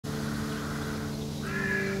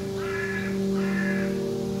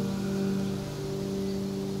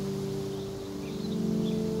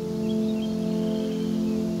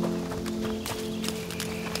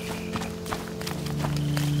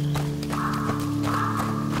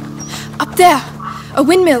Up there! A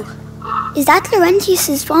windmill! Is that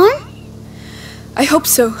Laurentius's farm? I hope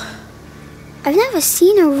so. I've never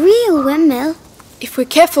seen a real windmill. If we're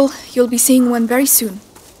careful, you'll be seeing one very soon.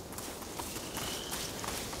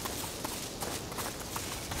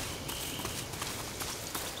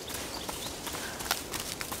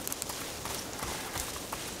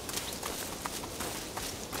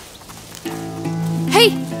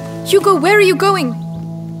 Hey! Hugo, where are you going?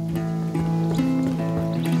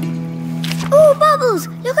 Oh, bubbles!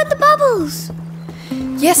 Look at the bubbles!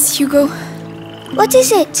 Yes, Hugo. What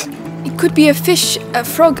is it? It could be a fish, a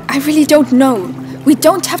frog, I really don't know. We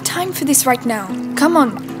don't have time for this right now. Come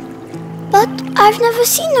on. But I've never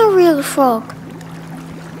seen a real frog.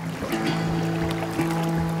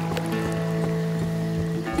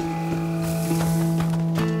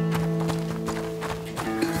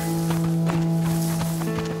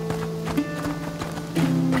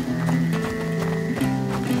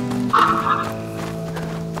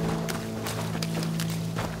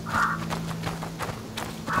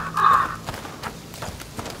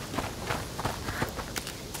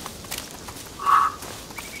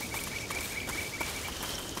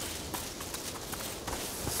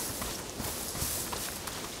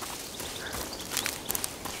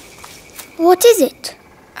 What is it?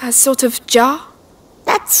 A sort of jar?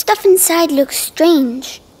 That stuff inside looks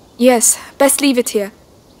strange. Yes, best leave it here.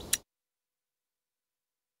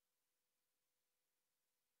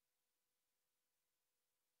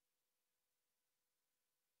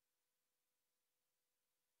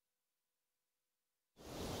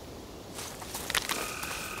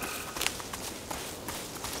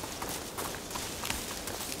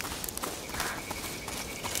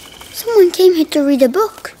 Someone came here to read a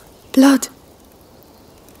book. Blood.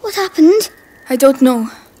 What happened? I don't know,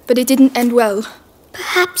 but it didn't end well.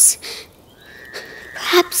 Perhaps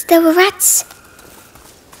there were rats.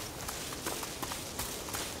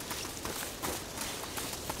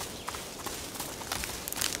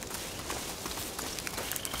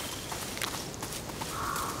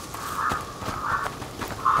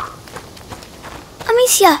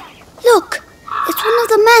 Amicia, look! It's one of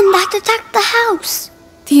the men that attacked the house.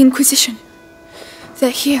 The Inquisition. They're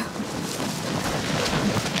here.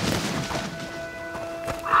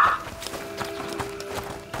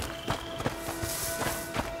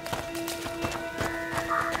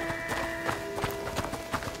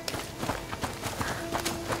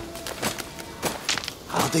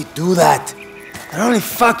 How'd they do that? They're only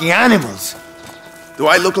fucking animals. Do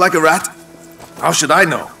I look like a rat? How should I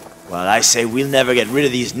know? Well, I say we'll never get rid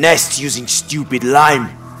of these nests using stupid lime.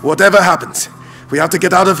 Whatever happens, we have to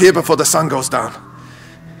get out of here before the sun goes down.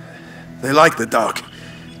 They like the dark.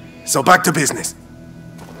 So back to business.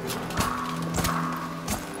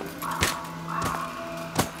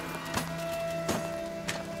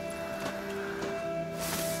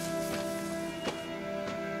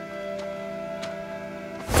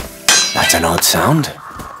 That's an odd sound.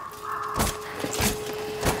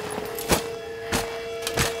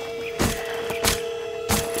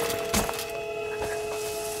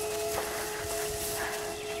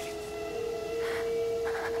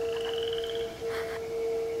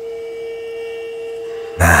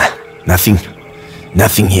 Nah,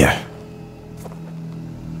 nothing here.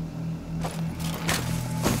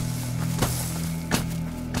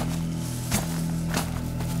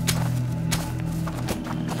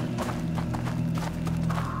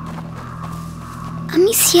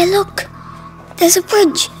 Amicia, look! There's a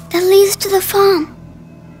bridge that leads to the farm.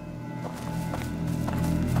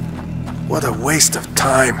 What a waste of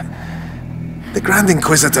time. The Grand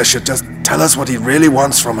Inquisitor should just tell us what he really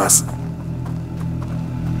wants from us.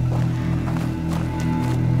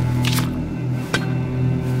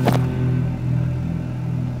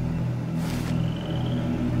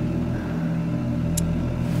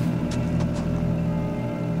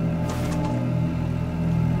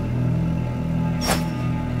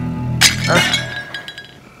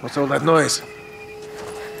 What's all that noise?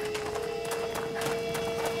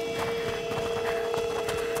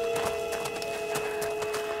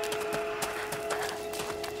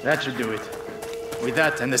 That should do it. With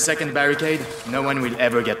that and the second barricade, no one will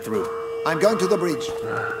ever get through. I'm going to the bridge.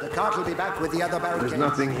 The cart will be back with the other barricades. There's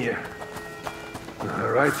nothing here. All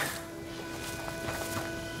right.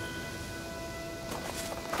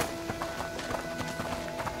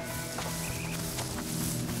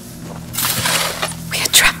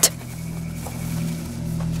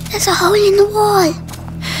 There's a hole in the wall.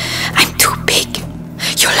 I'm too big.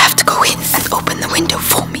 You'll have to go in and open the window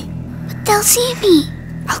for me. But they'll see me.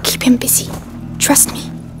 I'll keep him busy. Trust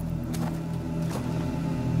me.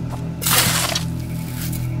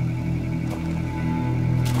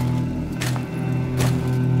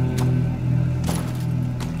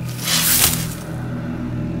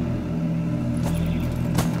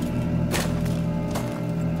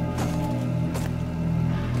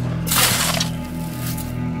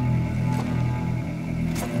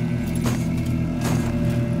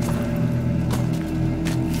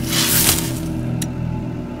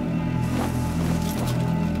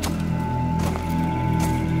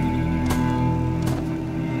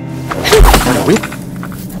 A whip?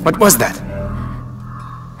 What was that?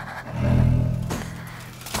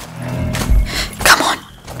 Come on.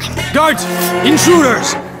 Guards!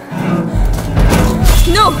 Intruders!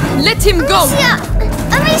 No, let him go.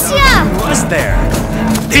 Amicia! Who was there?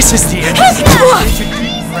 This is the end.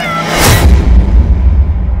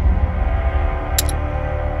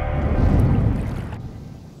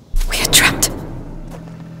 We are trapped.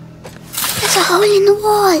 There's a hole in the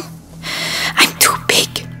wall. I'm too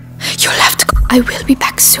big. You'll have to go. I will be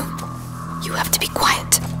back soon. You have to be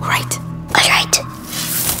quiet, all right? All right.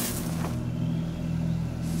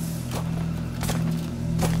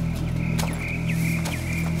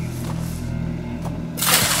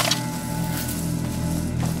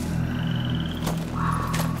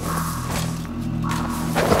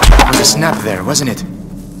 There was a snap there, wasn't it?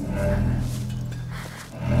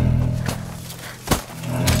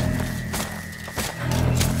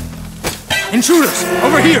 Intruders!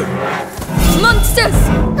 Over here! Monsters!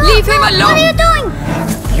 Leave him alone! What are you doing?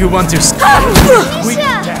 You want to stop? We Amicia!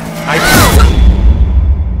 can. I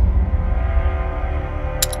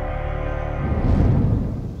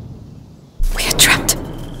We are trapped.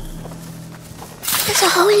 There's a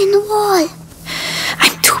hole in the wall.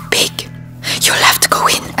 I'm too big. You'll have to go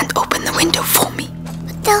in and open the window for me.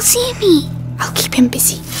 But they'll see me. I'll keep him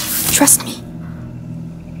busy. Trust me.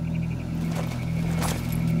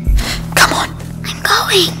 Come on. I'm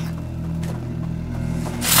going.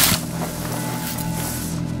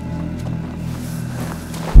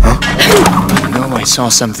 I saw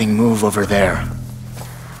something move over there.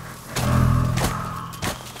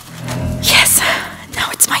 Yes,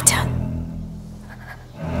 now it's my turn.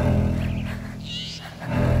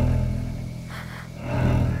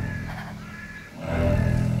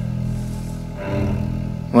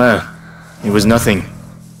 Well, it was nothing.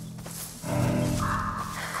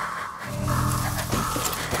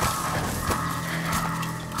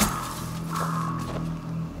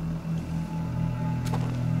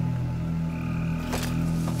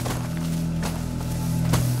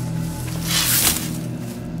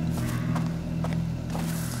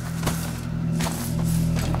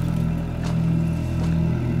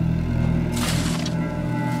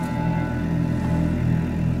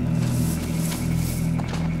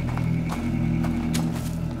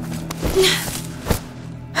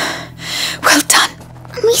 Well done.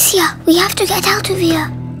 Amicia, we have to get out of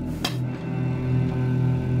here.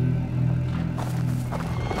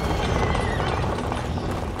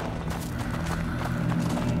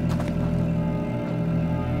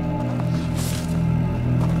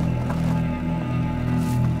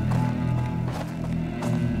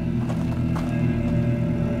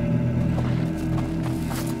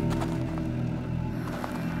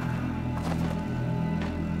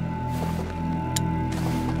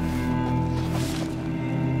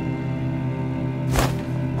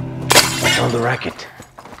 All the racket.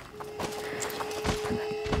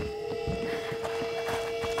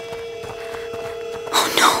 Oh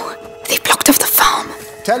no, they blocked off the farm.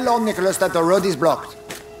 Tell Lord Nicholas that the road is blocked.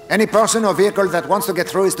 Any person or vehicle that wants to get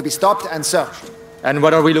through is to be stopped and searched. And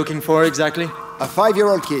what are we looking for exactly? A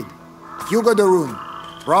 5-year-old kid. Hugo de Rune.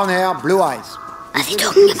 Brown hair, blue eyes. Are they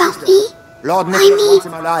talking about me? Lord Why Nicholas me? wants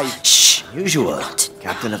him alive. Shh. Usual.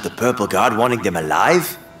 Captain of the Purple Guard wanting them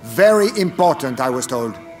alive? Very important, I was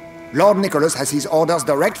told. Lord Nicholas has his orders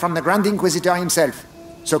direct from the Grand Inquisitor himself.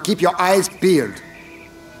 So keep your eyes peeled.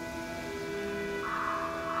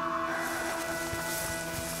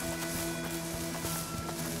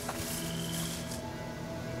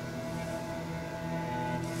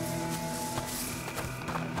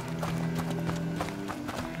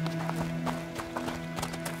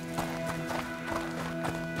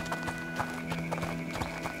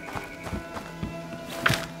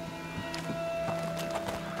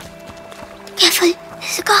 Careful,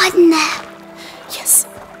 there's a garden there. Yes.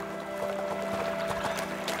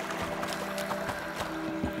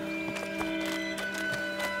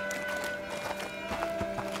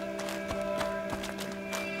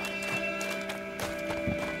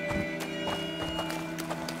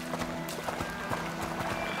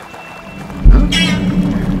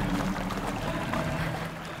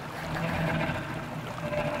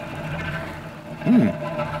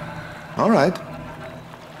 All right.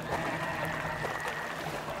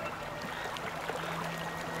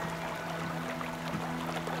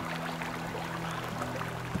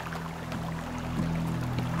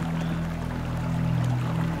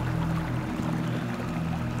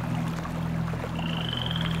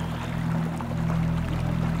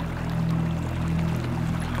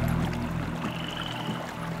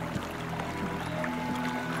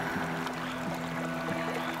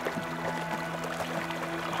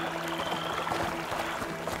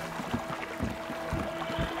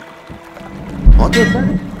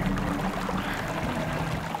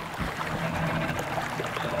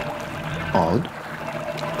 Odd.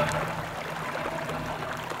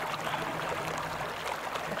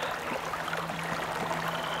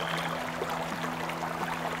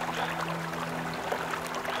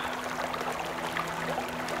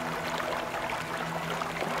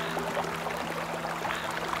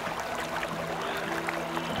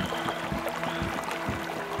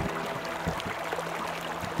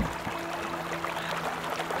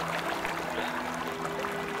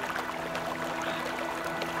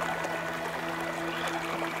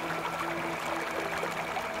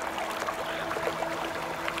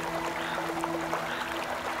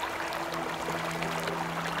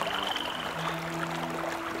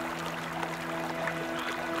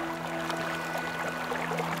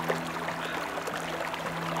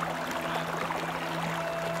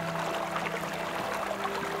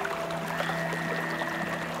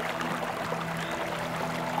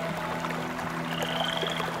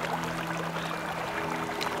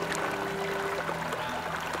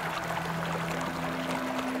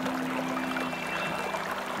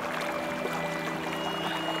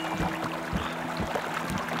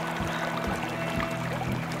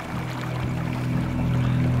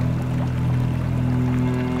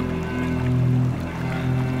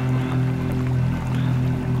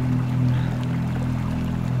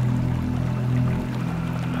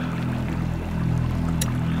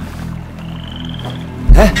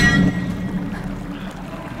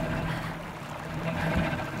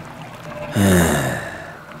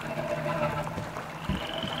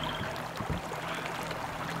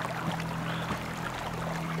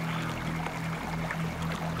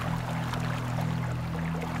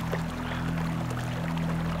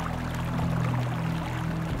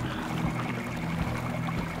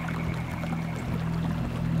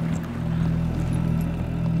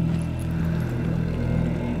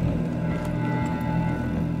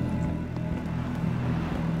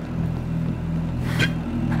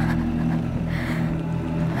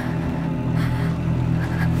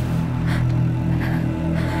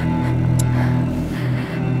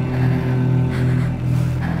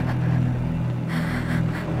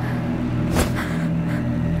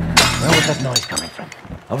 That noise coming from?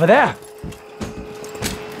 Over there!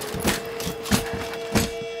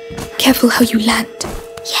 Careful how you land.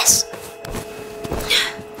 Yes.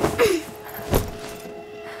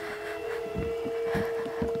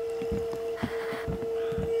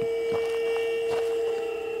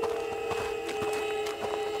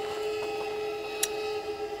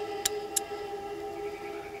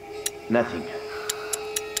 Nothing.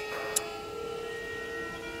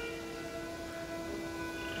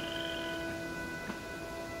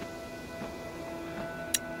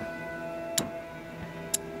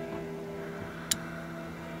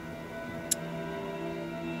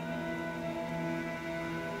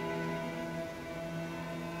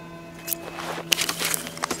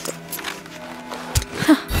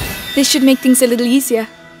 This should make things a little easier.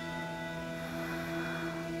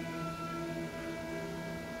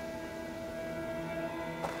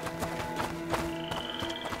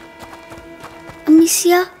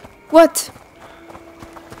 Amicia, What?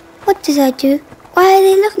 what did I do? Why are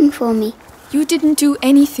they looking for me? You didn't do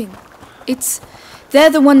anything. They're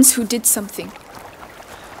the ones who did something.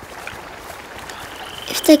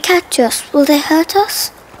 If they catch us, will they hurt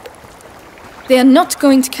us? They are not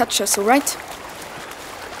going to catch us, all right?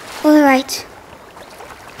 All right.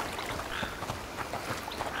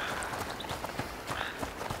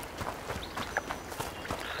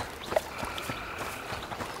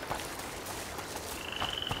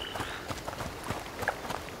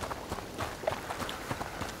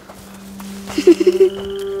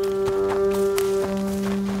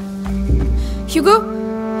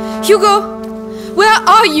 Hugo? Hugo? Where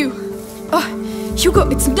are you? Oh, Hugo,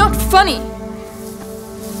 it's not funny.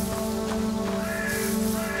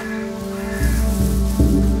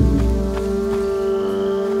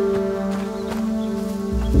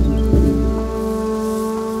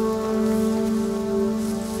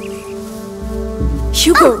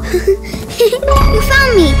 Hugo! You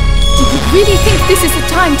found me! Do you really think this is the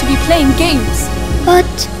time to be playing games? But...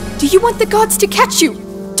 Do you want the gods to catch you?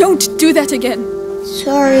 Don't do that again.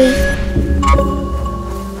 sorry.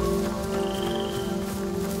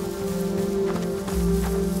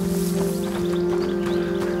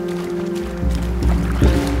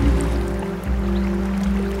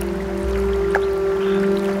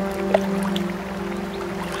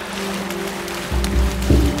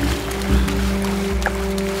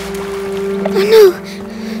 Oh no!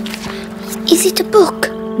 Is it a book?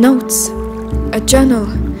 Notes. A journal.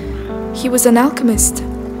 He was an alchemist.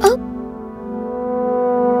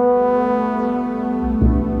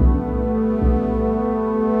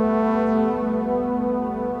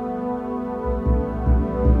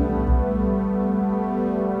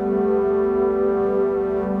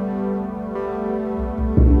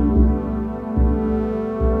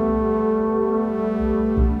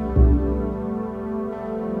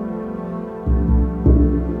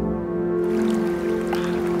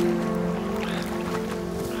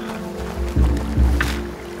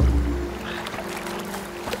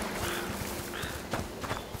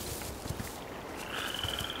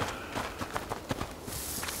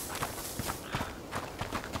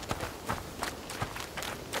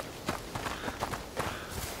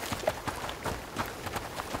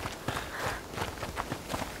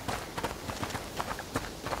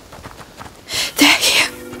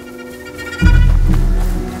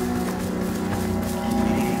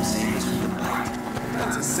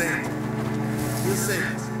 a saint. He'll save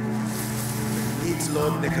us. But he needs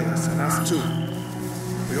Lord Nicholas, and us too.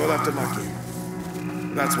 We all have to muck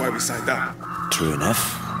in. That's why we signed up. True enough.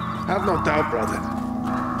 Have no doubt, brother.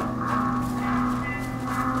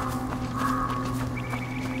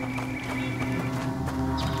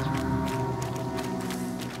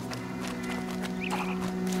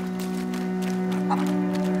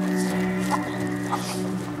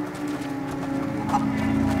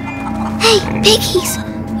 Hey, piggies!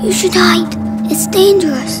 You should hide. It's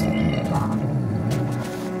dangerous.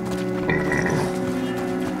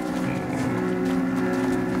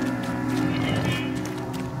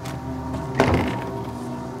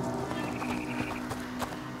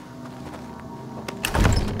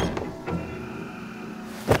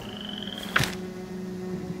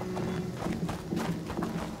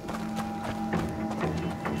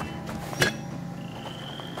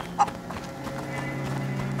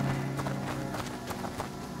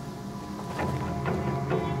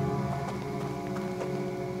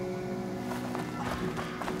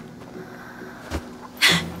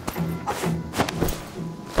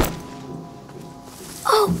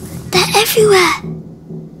 Oh, they're everywhere.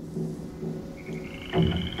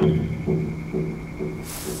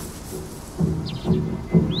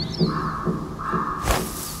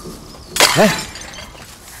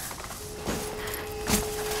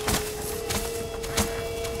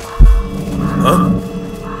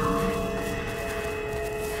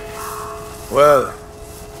 Well,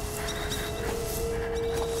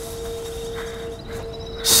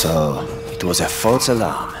 So, it was a false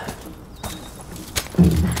alarm.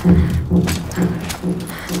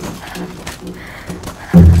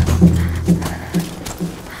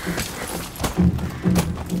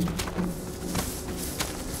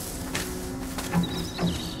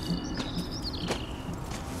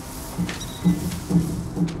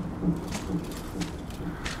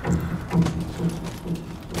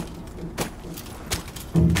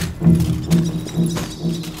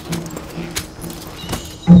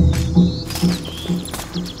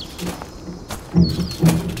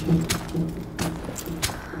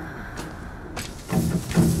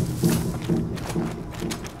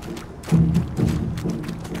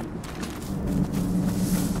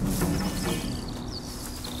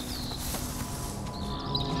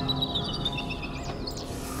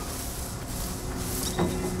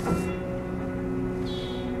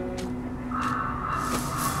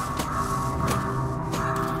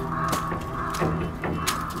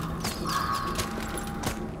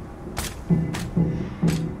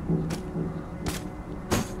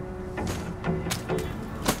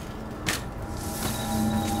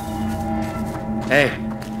 Hey,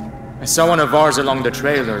 I saw one of ours along the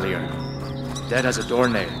trail earlier. Dead as a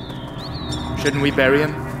doornail. Shouldn't we bury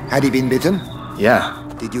him? Had he been bitten? Yeah.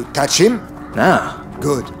 Did you touch him? Nah.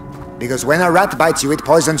 Good. Because when a rat bites you, it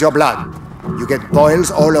poisons your blood. You get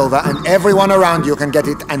boils all over, and everyone around you can get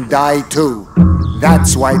it and die too.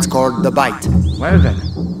 That's why it's called the bite. Well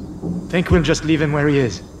then. Think we'll just leave him where he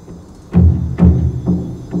is.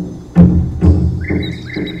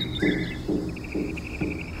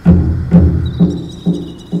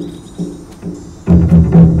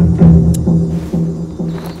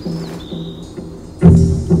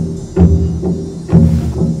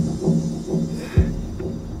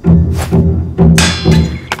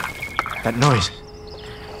 That noise.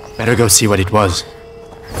 Better go see what it was.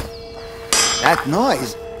 That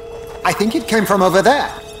noise? I think it came from over there.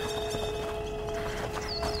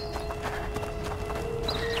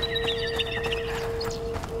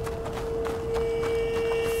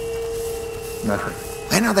 Nothing.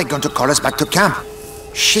 When are they going to call us back to camp?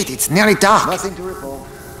 Shit, it's nearly dark. Nothing to report.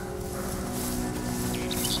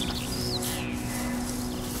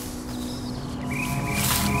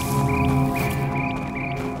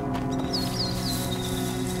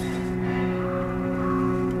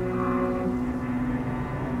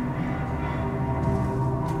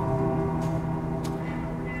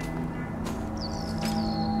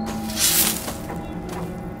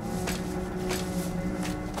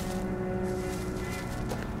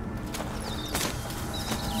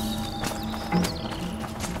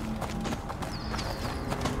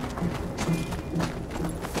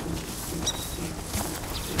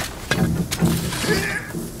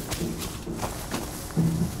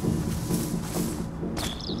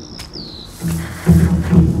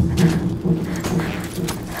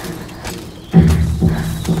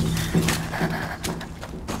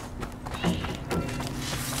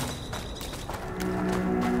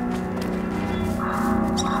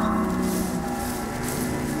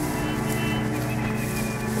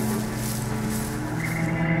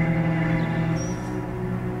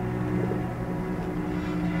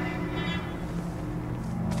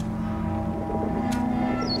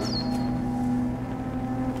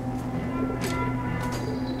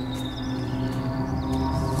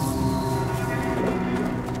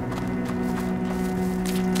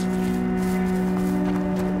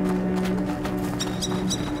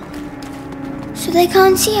 So they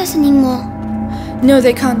can't see us anymore? No,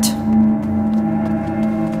 they can't.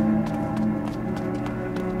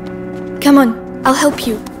 Come on, I'll help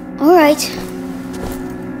you. All right.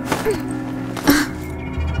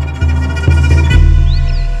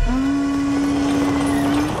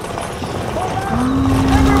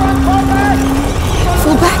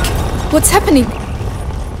 Fall back! What's happening?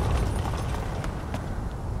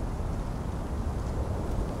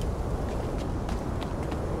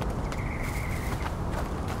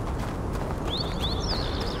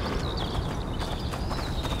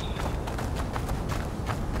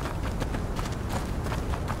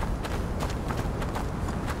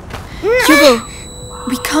 Hugo,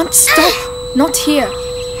 we can't stop. Not here.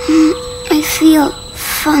 I feel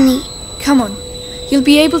funny. Come on. You'll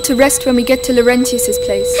be able to rest when we get to Laurentius's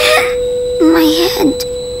place. My head.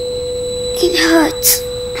 It hurts.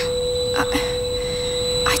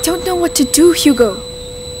 I don't know what to do, Hugo.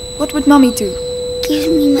 What would Mommy do?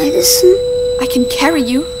 Give me medicine. I can carry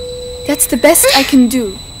you. That's the best I can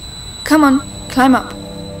do. Come on, climb up.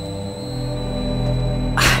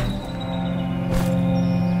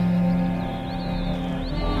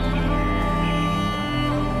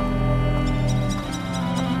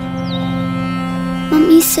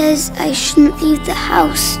 Mummy says I shouldn't leave the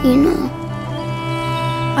house, you know.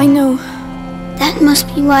 I know. That must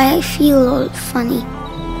be why I feel all funny.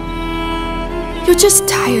 You're just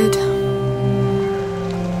tired.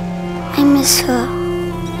 I miss her.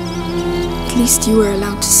 At least you were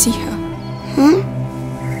allowed to see her.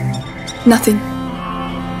 Nothing.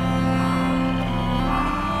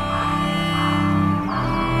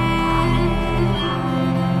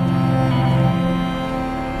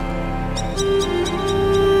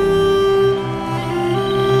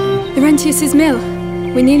 Laurentius's mill.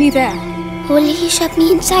 We're nearly there. Will he shut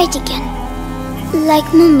me inside again?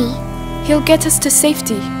 Like Mummy? He'll get us to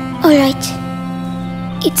safety. All right.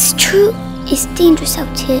 It's true, it's dangerous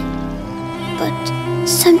out here. But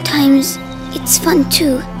sometimes it's fun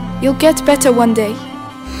too. You'll get better one day.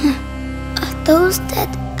 Are those dead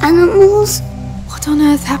animals? What on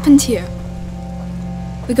earth happened here?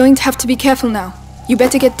 We're going to have to be careful now. You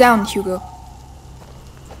better get down, Hugo.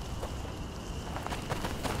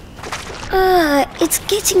 It's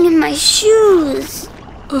getting in my shoes.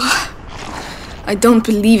 Ugh, I don't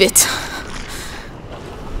believe it.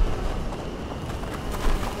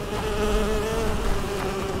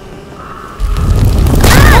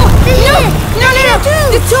 No!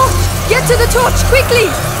 The torch! Get to the torch, quickly!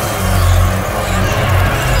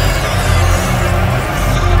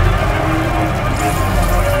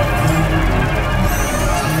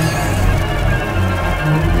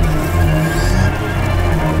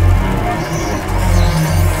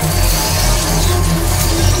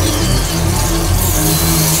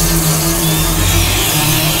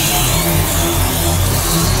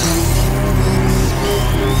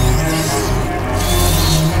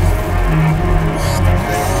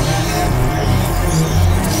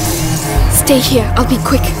 Stay here, I'll be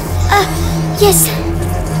quick. Yes.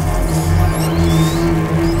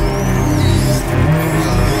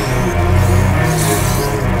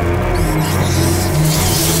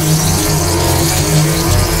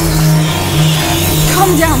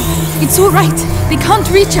 Calm down. It's all right. They can't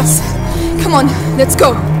reach us. Come on, let's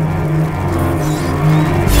go.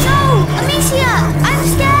 No! Amicia! I'm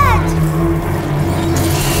scared!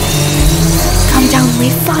 Calm down,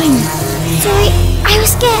 we're fine. Sorry, I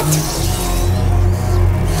was scared.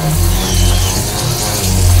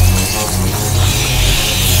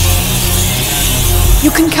 You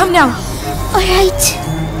can come now. All right.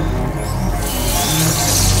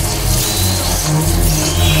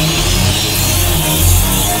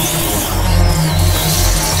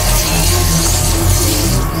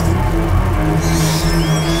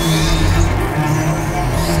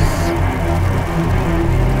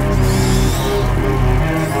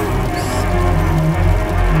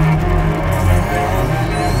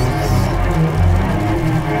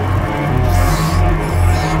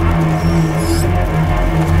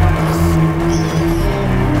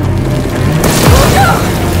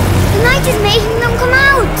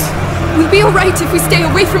 We'll be all right if we stay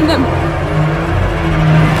away from them.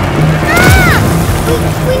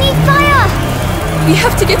 We need fire! We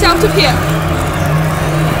have to get out of here.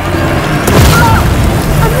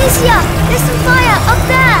 Amicia, there's some fire up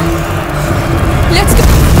there! Let's go.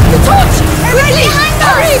 The torch! Right Quickly! behind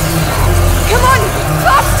Hurry! us! Come on!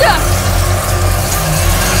 Faster!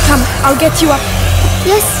 Come, I'll get you up.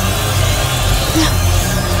 Yes.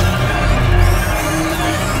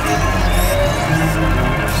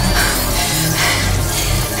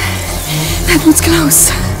 That was close.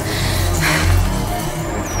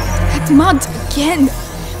 That mud. again.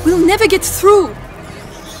 We'll never get through.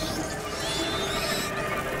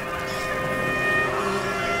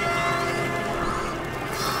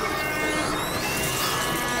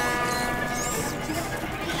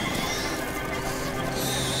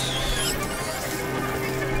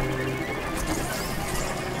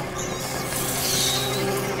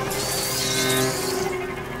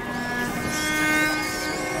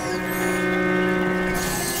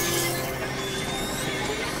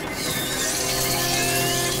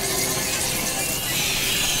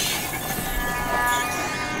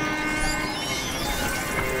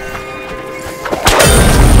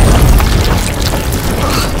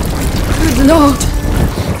 Lord!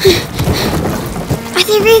 Are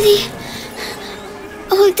they really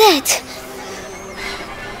all dead?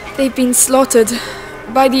 They've been slaughtered.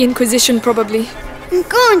 By the Inquisition, probably. I'm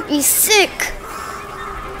going to be sick.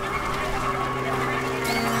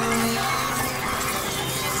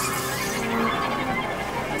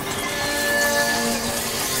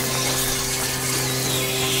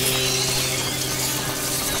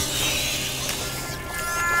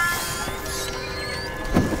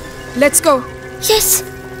 Let's go. Yes.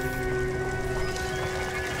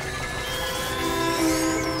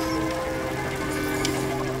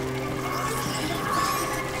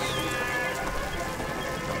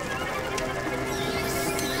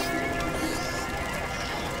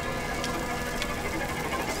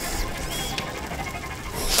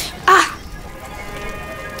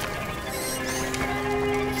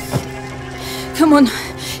 Come on.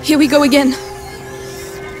 Here we go again.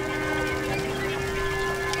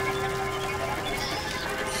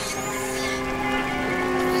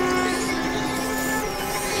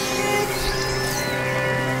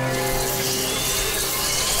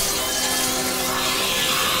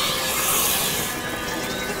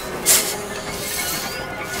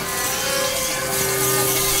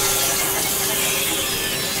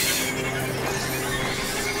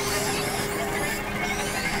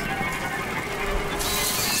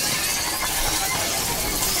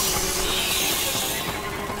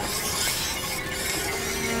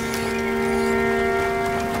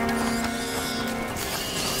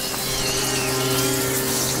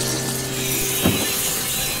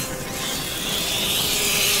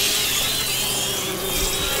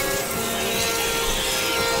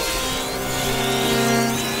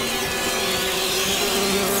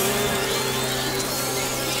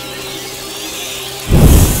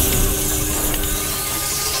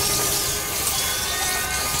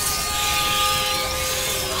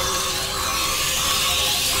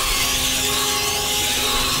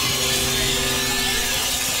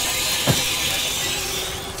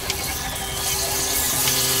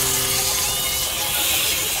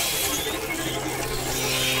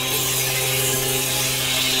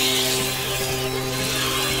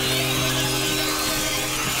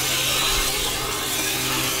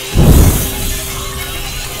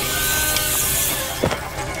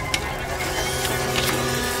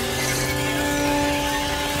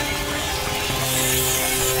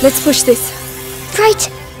 Let's push this. Right.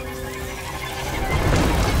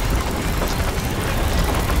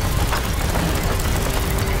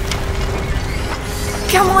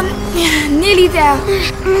 Come on. Nearly there.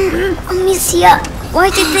 Amicia, why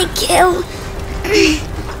did they kill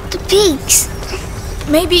the pigs?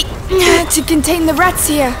 Maybe to contain the rats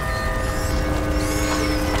here.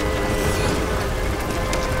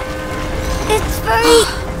 It's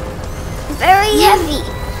very heavy.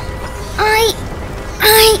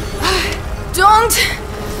 Don't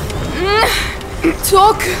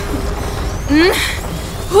talk.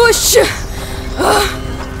 Push.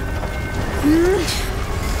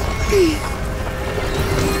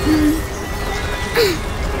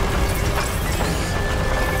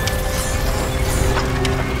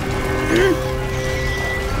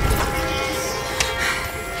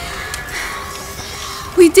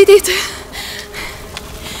 We did it.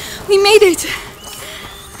 We made it.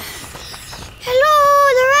 Hello,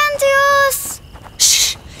 Laurentius!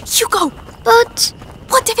 Shh, you go. But...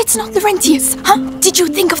 What if it's not Laurentius, huh? Did you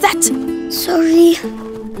think of that? Sorry.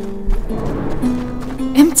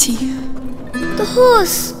 Empty. The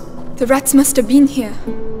horse. The rats must have been here.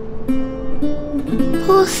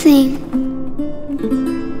 Poor thing.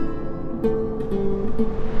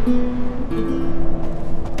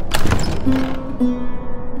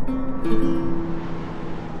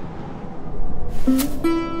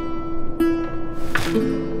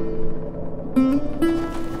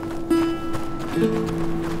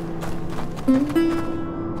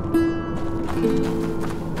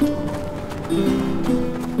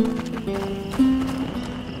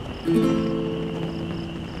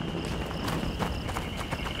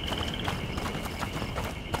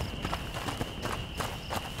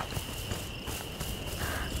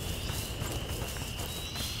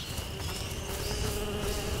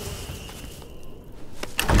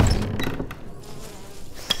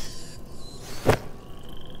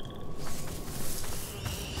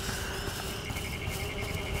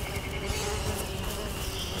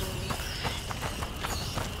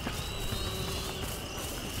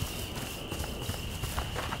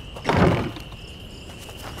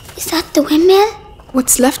 Is that the windmill?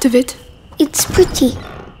 What's left of it? It's pretty.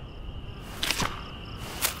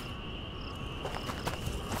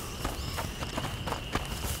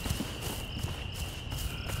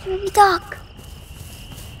 It's really dark.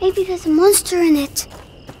 Maybe there's a monster in it.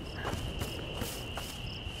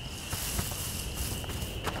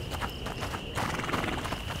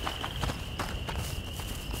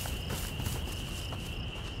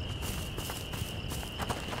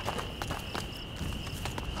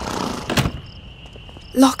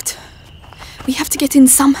 Locked. We have to get in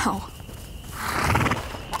somehow.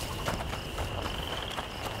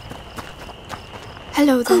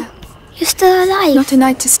 Hello there. Oh, you're still alive. Not a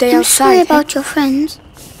night to stay I'm outside. sorry about your friends.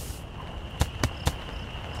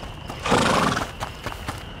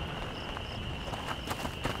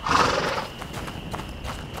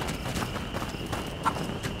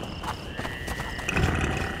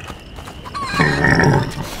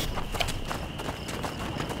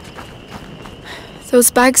 Those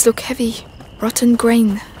bags look heavy. Rotten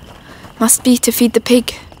grain. Must be to feed the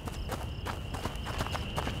pig.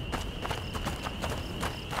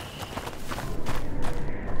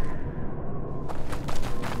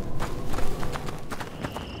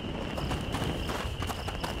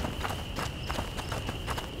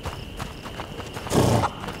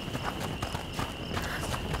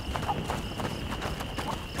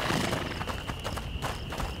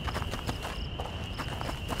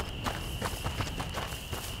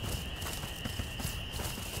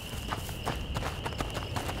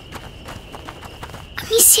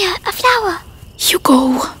 Amicia, a flower.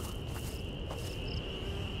 Hugo!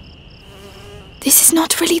 This is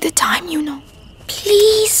not really the time, you know.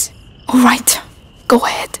 Please. All right, go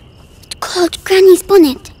ahead. It's called Granny's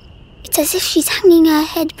bonnet. It's as if she's hanging her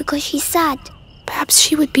head because she's sad. Perhaps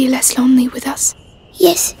she would be less lonely with us.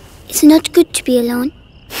 Yes, it's not good to be alone.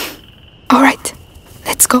 All right,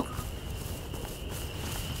 let's go.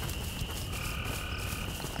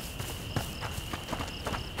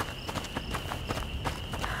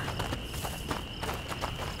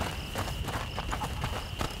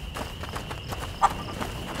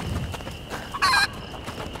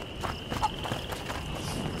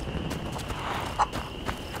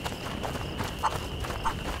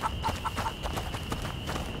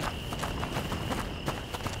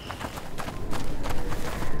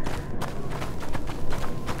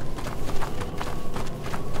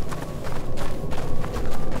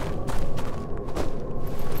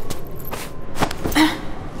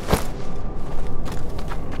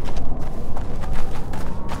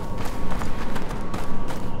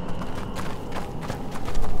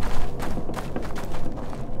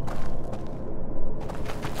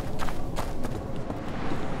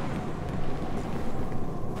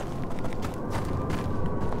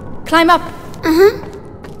 Climb up. Uh-huh.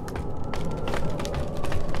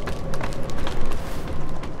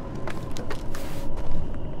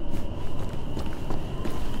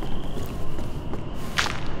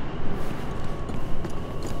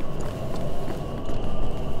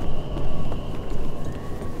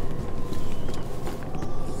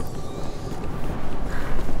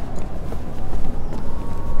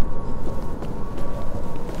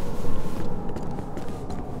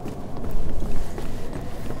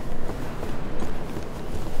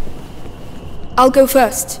 I'll go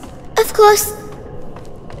first. Of course.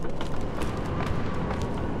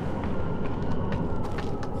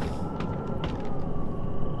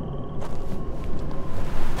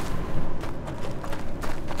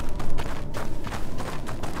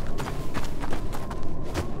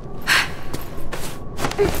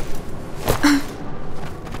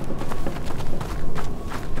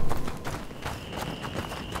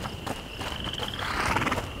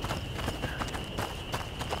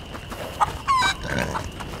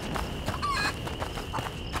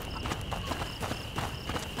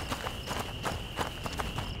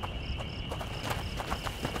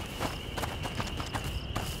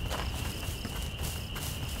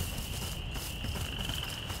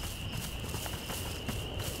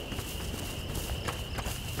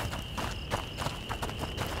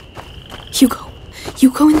 Hugo, you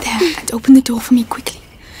go in there and open the door for me quickly.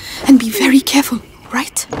 And be very careful,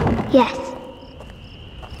 right? Yes.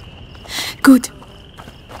 Good.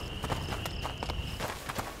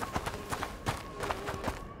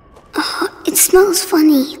 It smells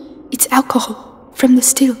funny. It's alcohol from the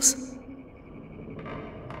stills.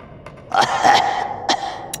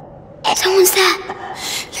 Someone's there.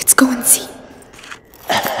 Let's go and see.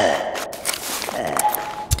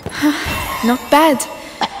 Not bad.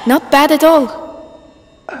 Not bad at all.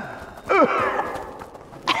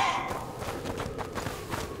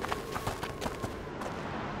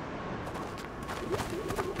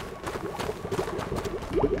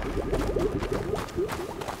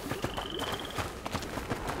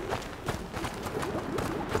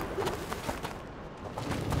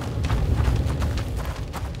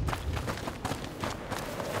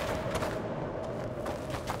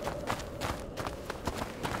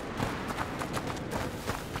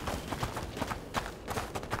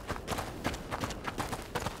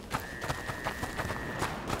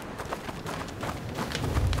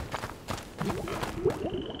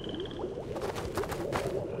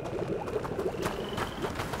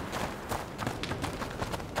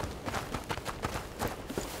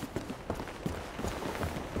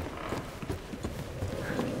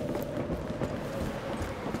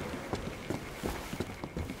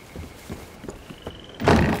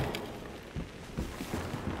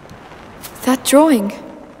 that drawing?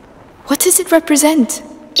 What does it represent?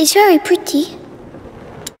 It's very pretty.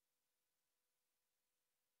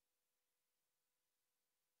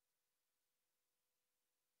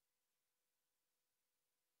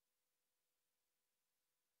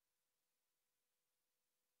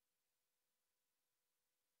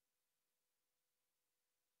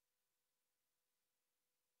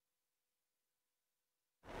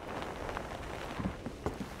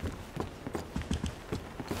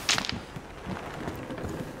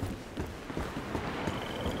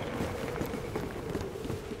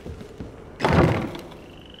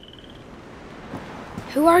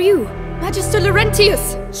 Who are you? Magister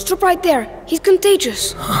Laurentius! Stop right there. He's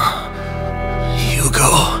contagious.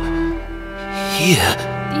 Hugo. Here.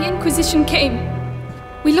 The Inquisition came.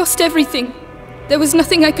 We lost everything. There was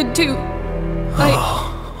nothing I could do.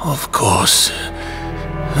 Of course.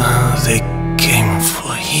 They came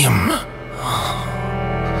for him.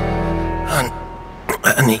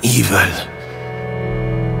 An evil.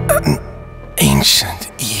 An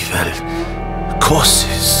ancient evil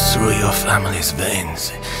courses through your family's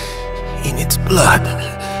veins, in its blood.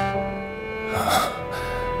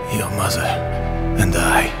 Your mother and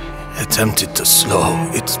I attempted to slow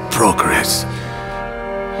its progress,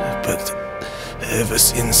 but ever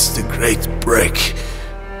since the Great Break,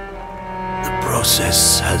 the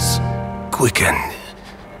process has quickened.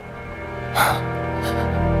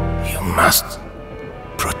 You must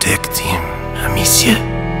protect him, Amicia.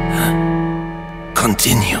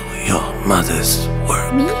 Continue your mother's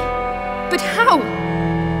work. Me? But how?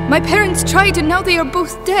 My parents tried and now they are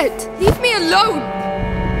both dead. Leave me alone!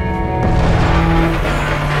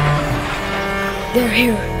 They're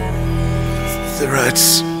here. The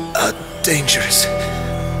rats are dangerous,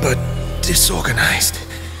 but disorganized.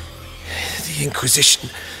 The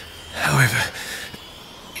Inquisition, however,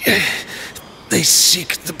 they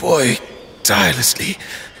seek the boy tirelessly.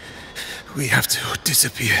 We have to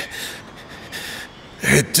disappear.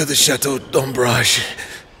 Head to the Chateau d'Ombrage.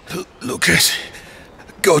 Lucas,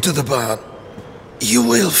 go to the barn. You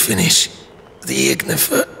will finish the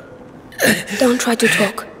Ignifer. Don't try to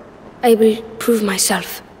talk. I will prove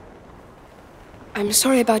myself. I'm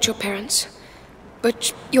sorry about your parents,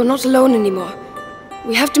 but you're not alone anymore.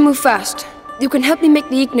 We have to move fast. You can help me make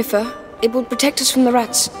the Ignifer. It will protect us from the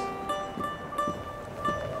rats.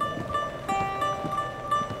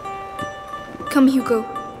 Come, Hugo.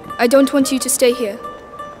 I don't want you to stay here.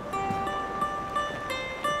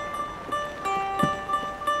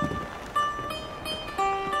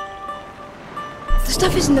 The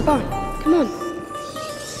stuff is in the barn. Come on.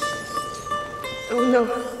 Oh no.